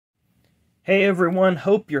Hey everyone,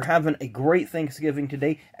 hope you're having a great Thanksgiving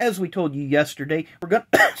today. As we told you yesterday, we're gonna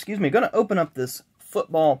gonna open up this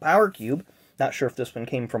football power cube. Not sure if this one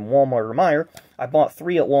came from Walmart or Meijer. I bought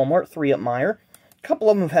 3 at Walmart, 3 at Meijer. A couple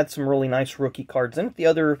of them have had some really nice rookie cards in it. The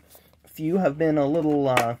other few have been a little,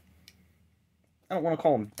 I don't want to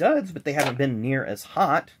call them duds, but they haven't been near as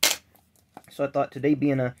hot. So I thought today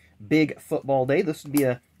being a big football day, this would be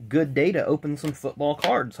a good day to open some football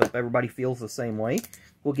cards. Hope everybody feels the same way.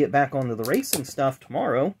 We'll get back onto the racing stuff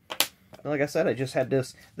tomorrow. But like I said, I just had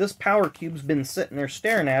this power cube's been sitting there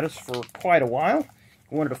staring at us for quite a while.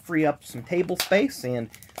 I wanted to free up some table space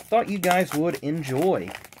and thought you guys would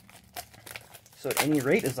enjoy. So at any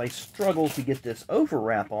rate, as I struggle to get this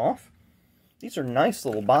overwrap off, these are nice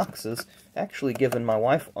little boxes. Actually given my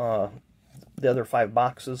wife the other 5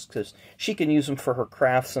 boxes because she can use them for her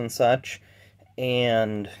crafts and such.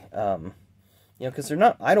 And you know, because they're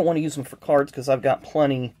not, I don't want to use them for cards because I've got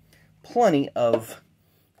plenty of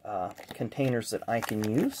containers that I can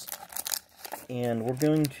use. And we're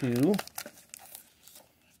going to,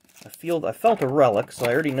 I felt a relic, so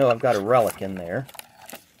I already know I've got a relic in there,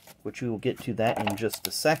 which we will get to that in just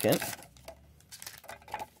a second.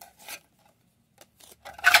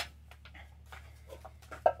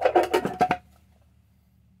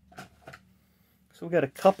 So we've got a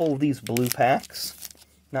couple of these blue packs.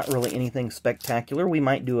 Not really anything spectacular. We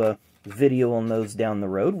might do a video on those down the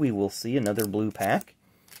road. We will see. Another blue pack.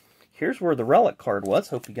 Here's where the relic card was.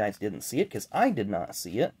 Hope you guys didn't see it, because I did not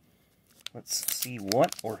see it. Let's see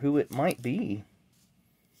what or who it might be.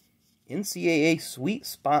 NCAA Sweet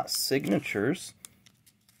Spot Signatures.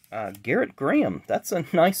 Garrett Graham. That's a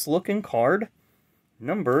nice looking card.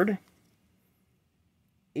 Numbered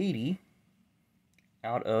 80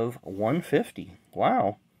 out of 150.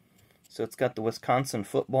 Wow. So it's got the Wisconsin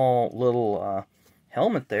football little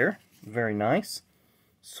helmet there. Very nice.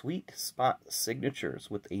 Sweet Spot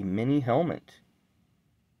Signatures with a mini helmet.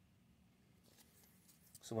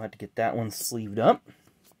 So we'll have to get that one sleeved up.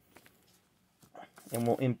 And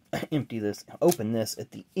we'll open this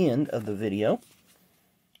at the end of the video.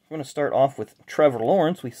 We're going to start off with Trevor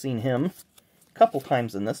Lawrence. We've seen him a couple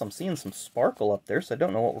times in this. I'm seeing some sparkle up there, so I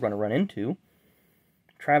don't know what we're going to run into.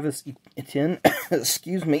 Travis Etienne,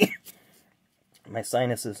 excuse me. My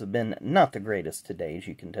sinuses have been not the greatest today, as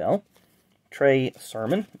you can tell. Trey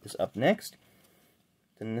Sermon is up next.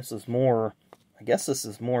 Then this is more, I guess this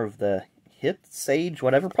is more of the hit, sage,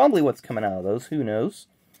 whatever. Probably what's coming out of those, who knows.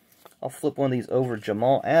 I'll flip one of these over.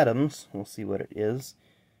 Jamal Adams, we'll see what it is.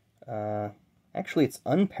 Actually, it's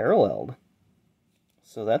unparalleled.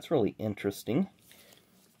 So that's really interesting.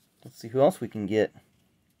 Let's see who else we can get.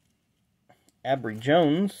 Abry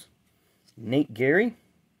Jones, Nate Gary,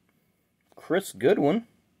 Chris Goodwin,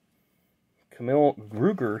 Camille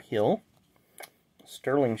Gruger-Hill,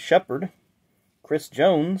 Sterling Shepard, Chris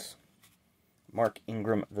Jones, Mark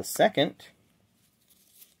Ingram II.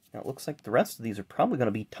 Now it looks like the rest of these are probably going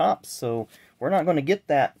to be tops, so we're not going to get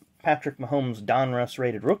that Patrick Mahomes Donruss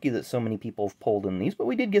rated rookie that so many people have pulled in these, but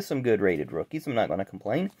we did get some good rated rookies. I'm not going to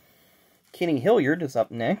complain. Kenny Hilliard is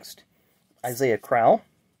up next. Isaiah Crowell,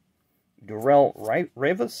 Darrell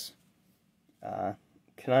Revis,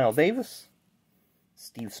 Kyle Davis,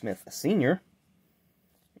 Steve Smith Sr.,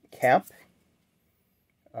 Cap,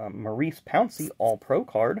 Maurice Pouncey, All-Pro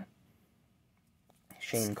card,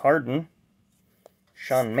 Shane Carden,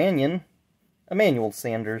 Sean Mannion, Emmanuel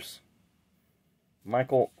Sanders,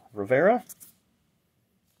 Michael Rivera,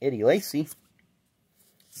 Eddie Lacy,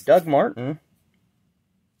 Doug Martin,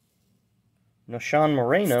 Noshawn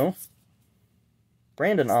Moreno,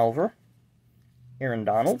 Brandon Oliver, Aaron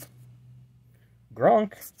Donald,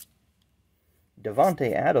 Gronk,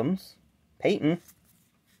 Devontae Adams, Peyton.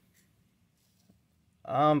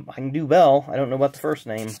 I can do Bell. I don't know about the first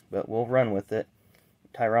name, but we'll run with it.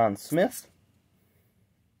 Tyron Smith,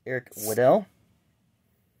 Eric Waddell,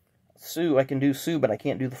 Sue. I can do Sue, but I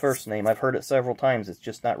can't do the first name. I've heard it several times. It's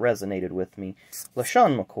just not resonated with me.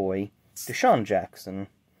 LaShawn McCoy, Deshaun Jackson,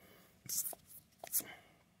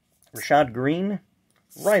 Rashad Green,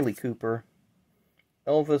 Riley Cooper,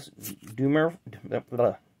 Elvis Doomer.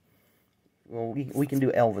 Well, we can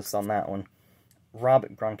do Elvis on that one. Rob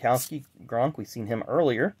Gronkowski, Gronk, we've seen him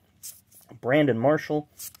earlier. Brandon Marshall,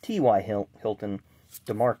 T.Y. Hilton,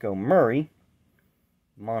 DeMarco Murray,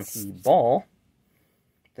 Monty Ball.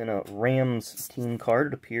 Then a Rams team card,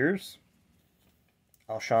 it appears.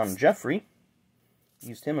 Alshon Jeffrey.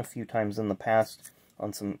 Used him a few times in the past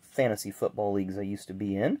on some fantasy football leagues I used to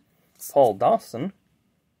be in. Paul Dawson.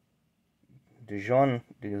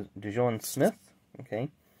 DeJohn Smith. Okay.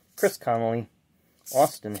 Chris Connolly.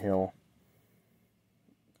 Austin Hill.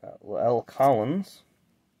 L. Collins.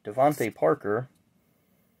 Devontae Parker,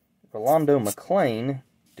 Rolando McClain,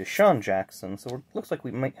 Deshaun Jackson. So it looks like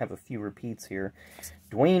we might have a few repeats here.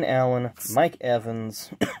 Dwayne Allen, Mike Evans,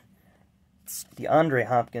 DeAndre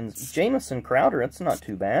Hopkins, Jamison Crowder, that's not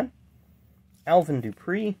too bad. Alvin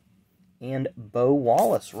Dupree, and Bo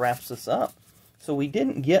Wallace wraps us up. So we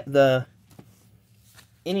didn't get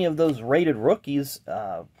any of those rated rookies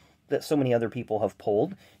that so many other people have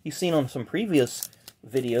pulled. You've seen on some previous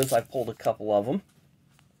videos, I've pulled a couple of them.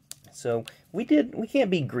 So we can't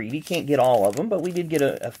be greedy, can't get all of them, but we did get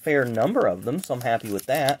a fair number of them, so I'm happy with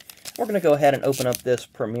that. We're going to go ahead and open up this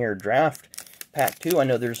Premier Draft Pack 2. I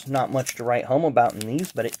know there's not much to write home about in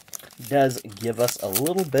these, but it does give us a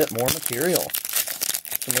little bit more material.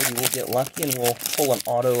 So maybe we'll get lucky and we'll pull an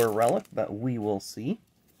auto or relic, but we will see.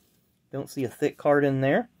 Don't see a thick card in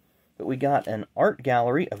there, but we got an art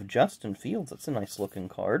gallery of Justin Fields. That's a nice looking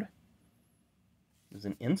card. There's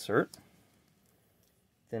an insert.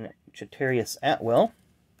 Then Chatarius Atwell,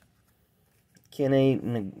 Kene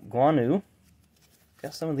Nguanu.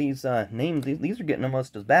 Got some of these names. These are getting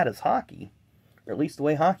almost as bad as hockey, or at least the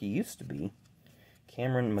way hockey used to be.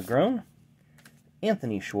 Cameron McGrone,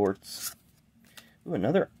 Anthony Schwartz. Ooh,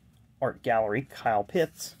 another art gallery. Kyle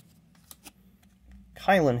Pitts,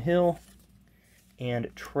 Kylan Hill, and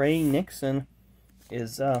Trey Nixon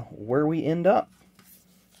is where we end up.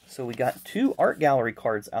 So we got 2 art gallery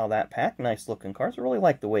cards out of that pack. Nice looking cards. I really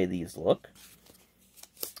like the way these look.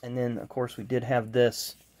 And then, of course, we did have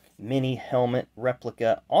this mini helmet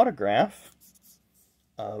replica autograph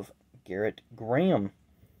of Garrett Graham.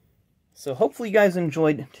 So hopefully you guys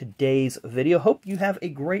enjoyed today's video. Hope you have a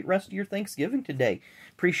great rest of your Thanksgiving today.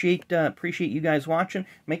 Appreciate you guys watching.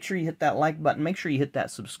 Make sure you hit that like button. Make sure you hit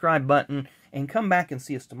that subscribe button. And come back and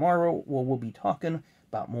see us tomorrow where we'll be talking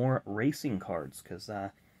about more racing cards. Because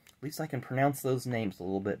at least I can pronounce those names a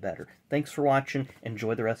little bit better. Thanks for watching.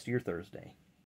 Enjoy the rest of your Thursday.